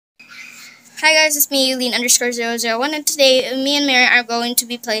Hi guys, it's me, Lean_001, and today me and Mary are going to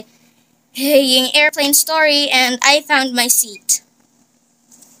be playing Airplane Story, and I found my seat.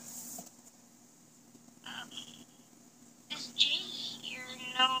 Is Jay here?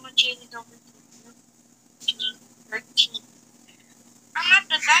 No, Jay is over here. Jay 13. I'm at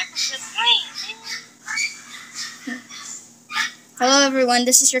the back of the plane. Hello everyone,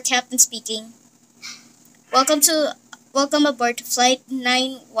 this is your captain speaking. Welcome aboard to flight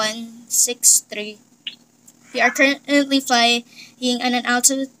 9163. We are currently flying at an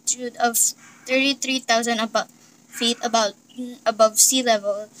altitude of 33,000 feet above sea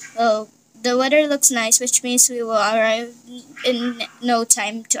level. The weather looks nice, which means we will arrive in no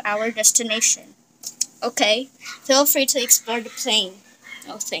time to our destination. Okay, feel free to explore the plane.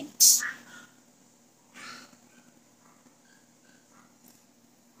 No thanks.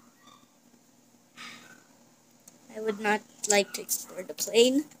 I would not like to explore the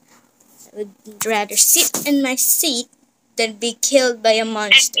plane. I would rather sit in my seat than be killed by a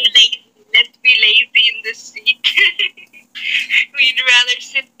monster. Let's be lazy in the seat. We'd rather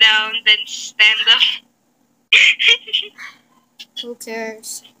sit down than stand up. Who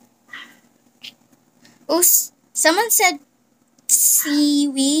cares? Oh, someone said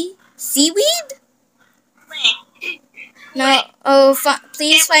seaweed? Seaweed? No. Oh,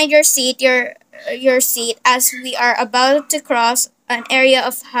 please find your seat. Your seat, as we are about to cross an area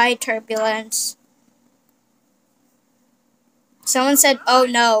of high turbulence. Someone said, "Oh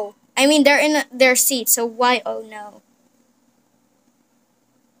no." I mean, they're in their seat, so why? Oh no.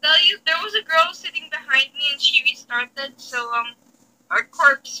 There was a girl sitting behind me, and she restarted. So our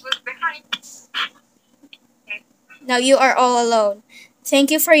corpse was behind. Now you are all alone.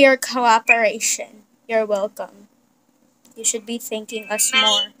 Thank you for your cooperation. You're welcome. You should be thanking us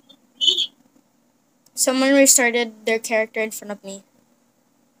more. Someone restarted their character in front of me.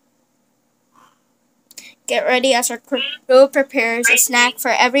 Get ready as our crew prepares a snack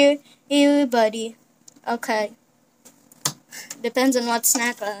for everybody. Okay. Depends on what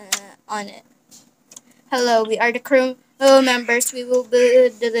snack on it. Hello, we are the crew members. We will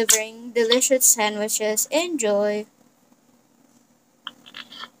be delivering delicious sandwiches. Enjoy.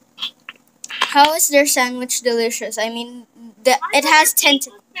 How is their sandwich delicious? I mean, it has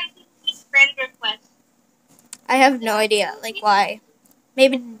tentacles. I have no idea. Like, why?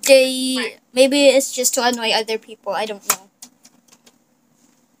 Maybe it's just to annoy other people. I don't know.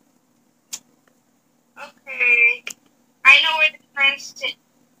 Okay. I know where the friends sit.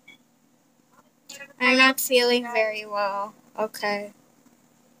 I'm not feeling very well. Okay.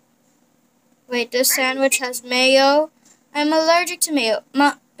 Wait, this sandwich has mayo? I'm allergic to mayo.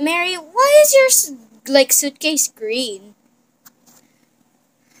 Mary, why is your suitcase green?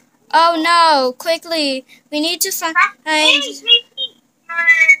 Oh no! Quickly, we need to find. Your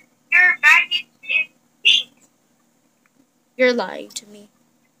baggage is pink. You're lying to me.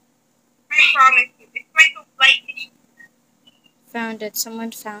 I promise you, it's like a light. Found it.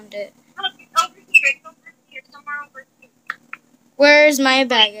 Someone found it. Look, it's over here. It's over here. Somewhere over here. Where's my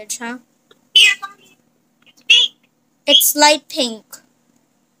baggage, huh? Here, somebody. It's pink. It's light pink.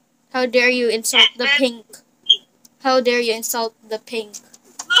 How dare you insult the pink? How dare you insult the pink?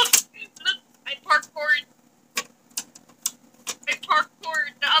 Look, I parkoured.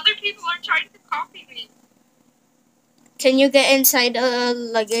 The other people are trying to copy me. Can you get inside a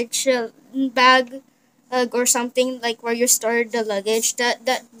luggage bag or something, like where you store the luggage?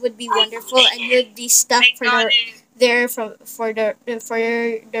 That would be wonderful, and you'd be stuck for the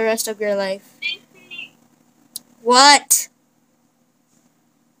rest of your life. What?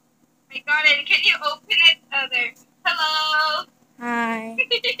 I got it. Can you open it? There. Hello. Hi.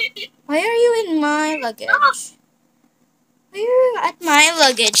 Why are you in my luggage? Why are you at my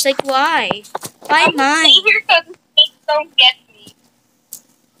luggage? Like, why? Why mine? Here so the snakes don't get me.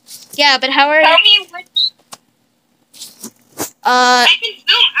 Yeah, but how are... Tell me which... I can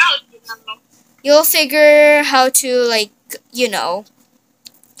zoom out, you know. You'll figure how to, like, you know,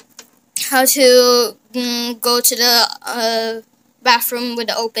 how to go to the bathroom with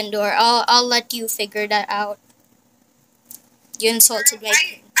the open door. I'll let you figure that out. You insulted my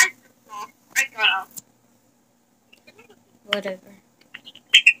king. I got out. Whatever.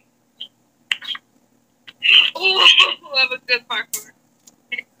 Oh, that was good parkour.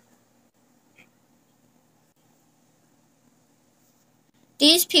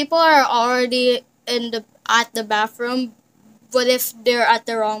 These people are already at the bathroom. What if they're at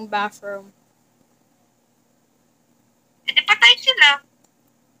the wrong bathroom? Edi patay sila.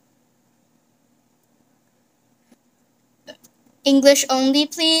 English only,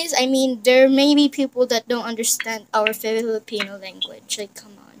 please. I mean, there may be people that don't understand our Filipino language. Like,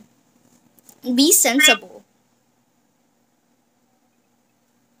 come on. Be sensible.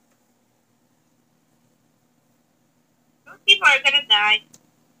 Those people are gonna die.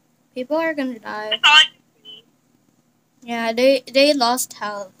 People are gonna die. That's all I can see. Yeah, they lost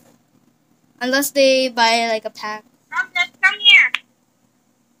health. Unless they buy like a pack. Come here.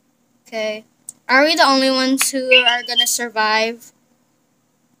 Okay. Are we the only ones who are gonna survive?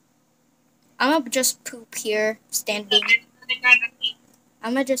 I'ma just poop here, standing.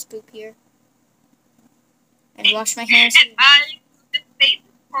 I'ma just poop here. And wash my hands. And I just stay in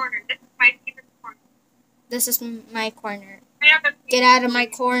this corner. This is my favorite corner. This is my corner. I have a Get out of my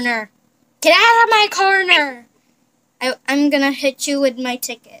corner. Get out of my corner! I'm gonna hit you with my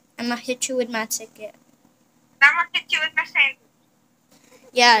ticket. I'm gonna hit you with my ticket. I'm gonna hit you with my sandwich.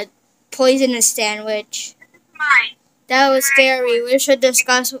 Yeah, poisonous sandwich. This is mine. That was scary. We should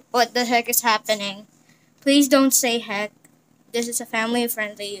discuss what the heck is happening. Please don't say heck. This is a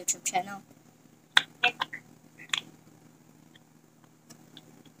family-friendly YouTube channel.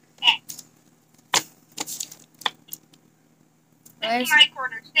 This is my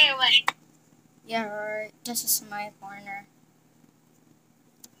corner. Stay away. Yeah, alright. This is my corner.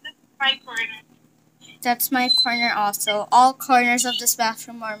 This is my corner. That's my corner also. All corners of this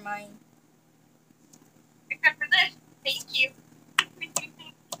bathroom are mine. Except for this. Thank you.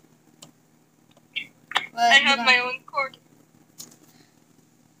 But I have my own corner.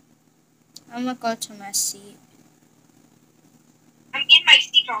 I'm gonna go to my seat. I'm in my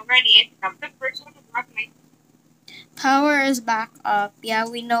seat already. I'm the first one to drop my seat. Power is back up. Yeah,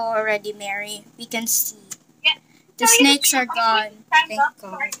 we know already, Mary. We can see. Yeah. The snakes are gone. Thank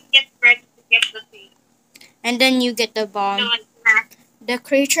God. I can get ready to get the thing. And then you get the bomb. The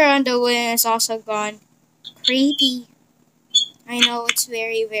creature on the wing is also gone. Creepy. I know, it's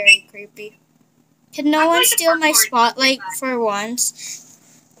very, very creepy. Can no one steal my spotlight for once?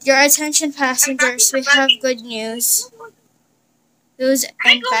 Your attention, passengers, we have good news. News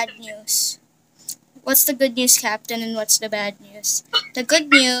and bad news. What's the good news, Captain, and what's the bad news? The good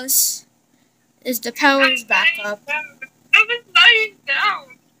news is the power is back up. I was lying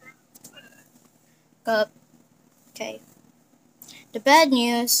down. Up. Okay. The bad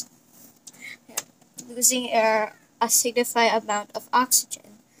news, losing air a significant amount of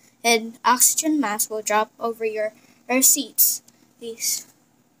oxygen, and oxygen mask will drop over your seats. Please.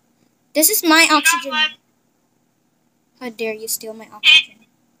 This is my oxygen. How dare you steal my oxygen?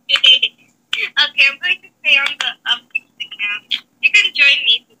 Okay, I'm going to stay on the account. You can join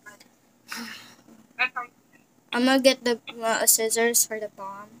me if you want. I'm gonna get the scissors for the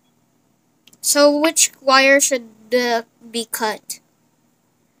bomb. So which wire should be cut?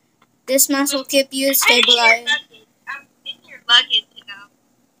 This mask will keep you stabilized. I'm in your luggage, you know.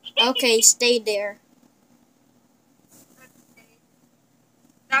 Okay, stay there. Okay.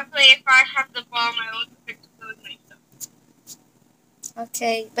 That way, if I have the bomb, I won't explode myself.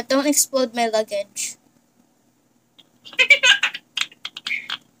 Okay, but don't explode my luggage.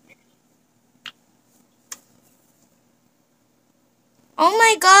 Oh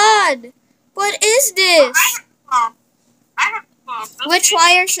my God! What is this? I have the bomb. Okay. Which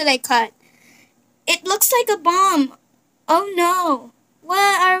wire should I cut? It looks like a bomb. Oh no!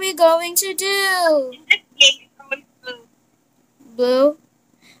 What are we going to do? In this game, it's always blue. Blue?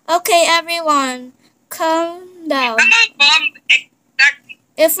 Okay, everyone, calm down. I'm a bomb exactly.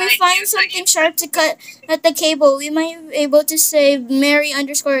 If we find something sharp to cut at the cable, we might be able to save Mary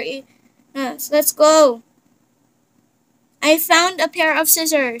 _E. Yes, let's go. I found a pair of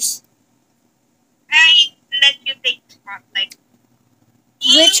scissors. I let you take the spotlight.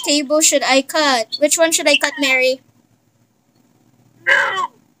 Which cable should I cut? Which one should I cut, Mary?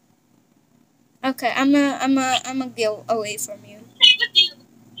 No. Okay, I'm a get away from you.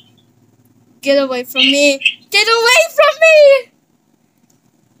 Get away from me. Get away from me!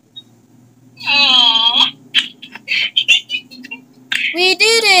 Aww. We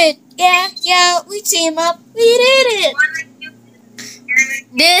did it! Yeah, we team up. We did it!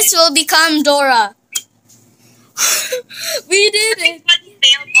 This will become Dora. We did it! Everybody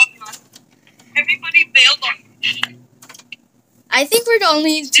bailed on us. Everybody bailed on us. I think we're the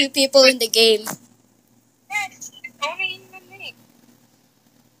only two people in the game. Yes, it's only in the name.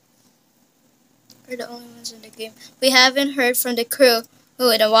 We're the only ones in the game. We haven't heard from the crew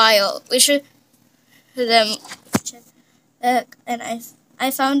in a while. We should them check. And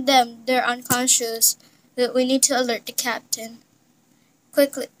I found them. They're unconscious. We need to alert the captain.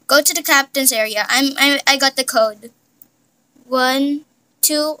 Quickly, go to the captain's area. I got the code.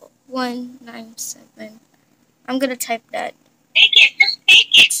 12197. I'm gonna type that. Take it. Just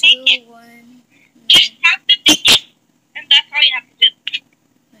take it. Take it. 21. Just have to take it. And that's all you have to do.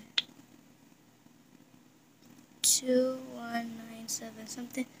 7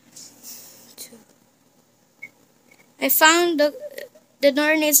 something. 2. I found the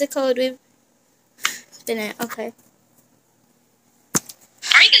door needs a code. We've been it. Okay.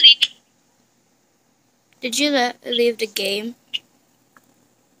 Are you leaving? Did you leave the game?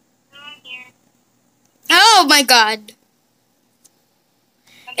 Here. Oh my god.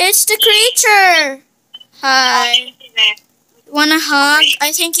 It's the creature. Hi. Wanna hug?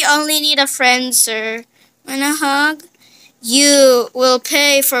 I think you only need a friend, sir. Wanna hug? You will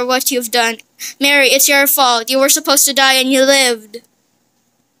pay for what you've done. Mary, it's your fault. You were supposed to die and you lived.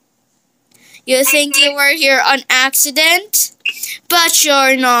 You think you were here on accident? But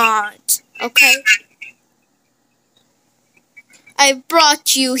you're not. Okay? I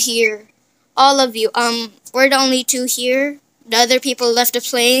brought you here. All of you. We're the only 2 here. The other people left the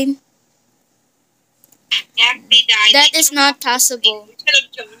plane. Yeah, they died. That is not possible. We should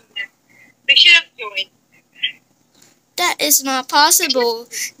have joined them. We should have joined. That is not possible.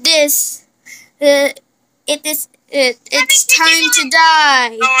 This, it's time to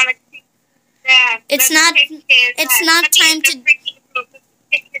die. I want to kick his ass. It's not time to,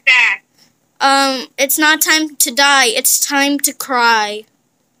 kick his ass. it's not time to die. It's time to cry.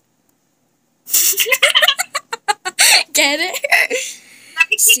 Get it? Let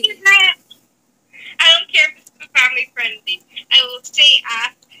me kick his ass. I don't care if it's family friendly. I will say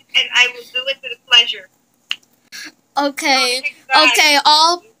ass, and I will do it with pleasure. Okay. Okay.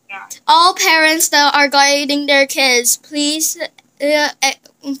 All parents that are guiding their kids, please,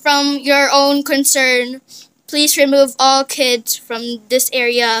 from your own concern, please remove all kids from this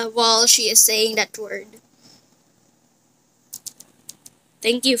area while she is saying that word.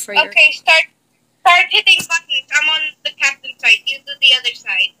 Thank you for your... Okay, start hitting buttons. I'm on the captain side. You do the other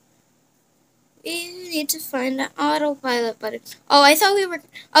side. We need to find the autopilot button. Oh, I thought we were...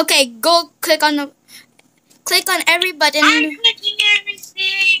 Okay, go click on every button. I'm clicking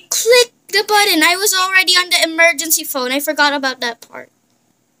everything. Click the button. I was already on the emergency phone. I forgot about that part.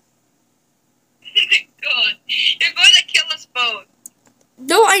 God, you're going to kill us both.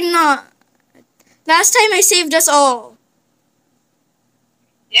 No, I'm not. Last time I saved us all.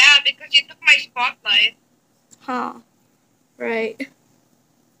 Yeah, because you took my spotlight. Huh. Right.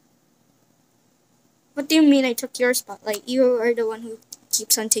 What do you mean I took your spotlight? You are the one who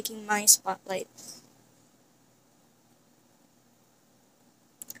keeps on taking my spotlight.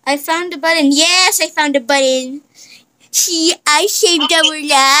 I found the button. Yes, I found the button. See, I saved our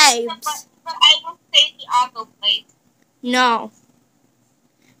lives. But I will say the auto plate. No.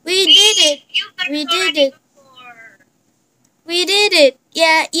 We did it. We did it. We did it.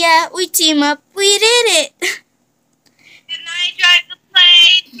 Yeah, we team up. We did it. Can I drive the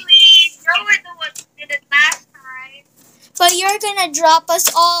plane, please? You were the one who did it last time. But you're gonna drop us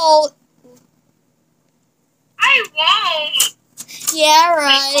all. I won't. Yeah,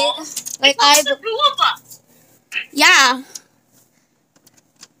 right. Like it's the 2 of us. Yeah.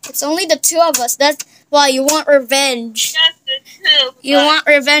 It's only the 2 of us. That's why you want revenge. Just the 2. You want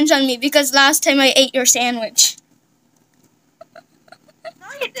revenge on me because last time I ate your sandwich. No,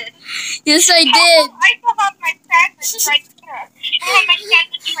 you didn't. Yes, I did. I still have my sandwich right here. I have my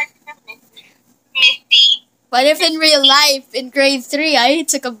sandwich right here, Missy. What if in real life, in grade 3, I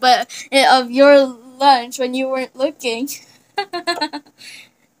took a bite of your lunch when you weren't looking? Tell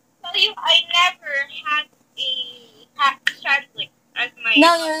you, I never had a sandwich as my...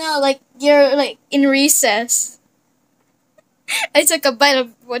 No. Like, you're, like, in recess. I took a bite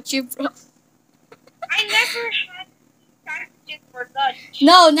of what you brought. I never had sandwiches for lunch.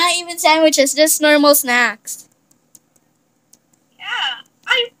 No, not even sandwiches, just normal snacks. Yeah,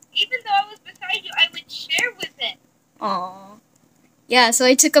 even though I was beside you, I would share with it. Aww. Yeah, so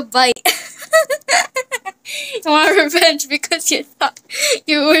I took a bite. I want revenge because you thought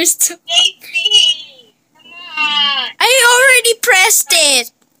you were still... Daisy! Come on! I already pressed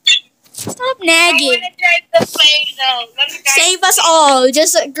it! Stop nagging. I want to drive the plane though. Let me drive. Save us all.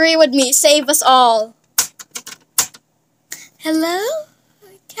 Just agree with me. Save us all. Hello?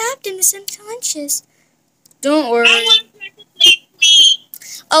 Captain is unconscious. Don't worry. I want to drive the plane,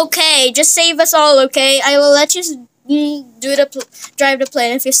 please. Okay, just save us all, okay? I will let you drive the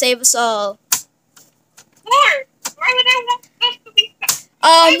plane if you save us all. Why would I want us to be stuck?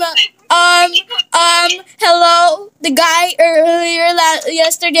 Hello? The guy earlier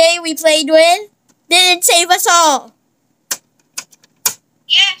yesterday we played with didn't save us all.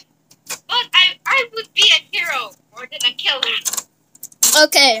 Yes, but I would be a hero more than a killer.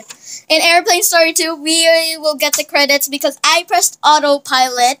 Okay. In Airplane Story 2, we will get the credits because I pressed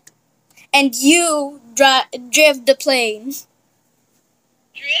autopilot and you drive the plane.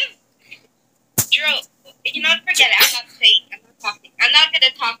 Drove? You know, forget it. I'm not saying. I'm not talking.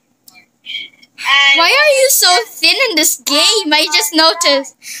 Why are you so thin in this game? I just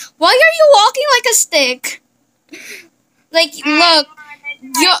noticed. Why are you walking like a stick? Like, look,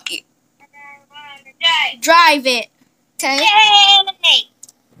 you drive it. Okay. Yay!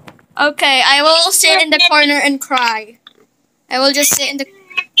 Okay, I will sit in the corner and cry. I will just sit in the.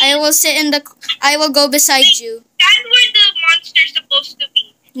 I will sit in the. I will go beside you. Stand where the monster's supposed to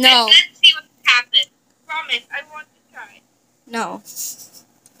be. No. Let's see what happens. Promise, I want to try. No.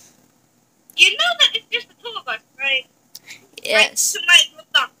 You know that it's just the two of us, right? Yes. Right, to my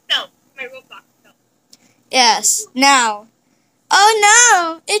Roblox self. My Roblox self. Yes. Now. Oh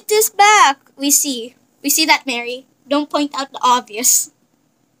no! It is back. We see. We see that, Mary. Don't point out the obvious.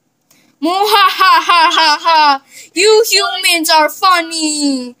 Moo ha ha ha ha ha! You humans are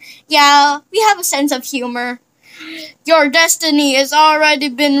funny! Yeah, we have a sense of humor. Your destiny has already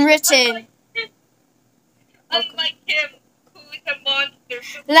been written. Unlike him, who is a monster.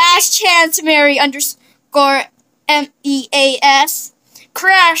 Last chance, Mary underscore MEAS.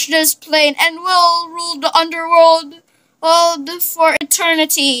 Crash this plane and we'll rule the underworld for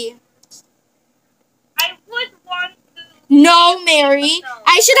eternity. I would want to. No, Mary.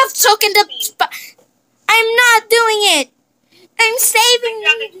 I should have taken the. I'm not doing it. I'm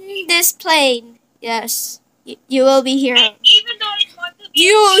saving this plane. Yes, you will be here. And even though I want to be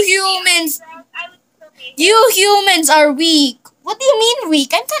You humans. I would still be here. You humans are weak. What do you mean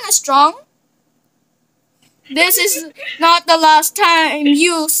weak? I'm kind of strong. This is not the last time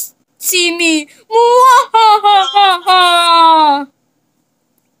you see me.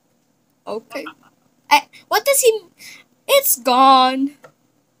 Okay. What does he... It's gone.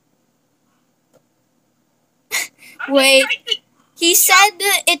 Wait. He said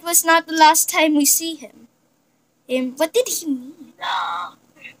that it was not the last time we see him. What did he mean?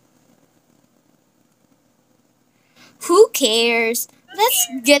 Who cares? Let's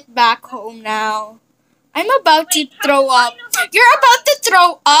get back home now. I'm about to throw up. You're about to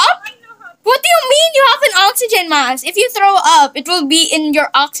throw up? What do you mean you have an oxygen mask? If you throw up, it will be in your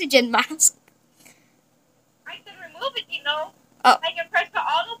oxygen mask. I can remove it, you know. Oh. I can press the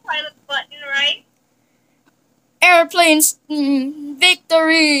autopilot button, right? Airplanes,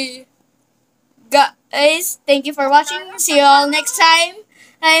 victory. Guys, thank you for watching. See you all next time.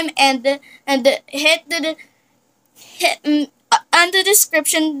 And hit on the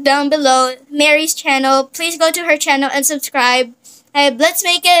description down below Mary's channel. Please go to her channel and subscribe. Let's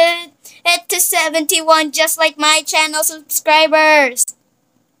make it to 71 just like my channel subscribers.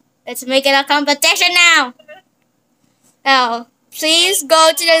 Let's make it a competition now. Now, please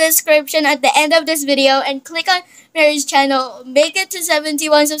go to the description at the end of this video and click on Mary's channel. Make it to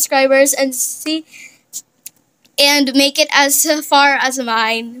 71 subscribers and make it as far as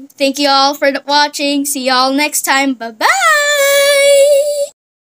mine. Thank you all for watching. See y'all next time. Bye-bye.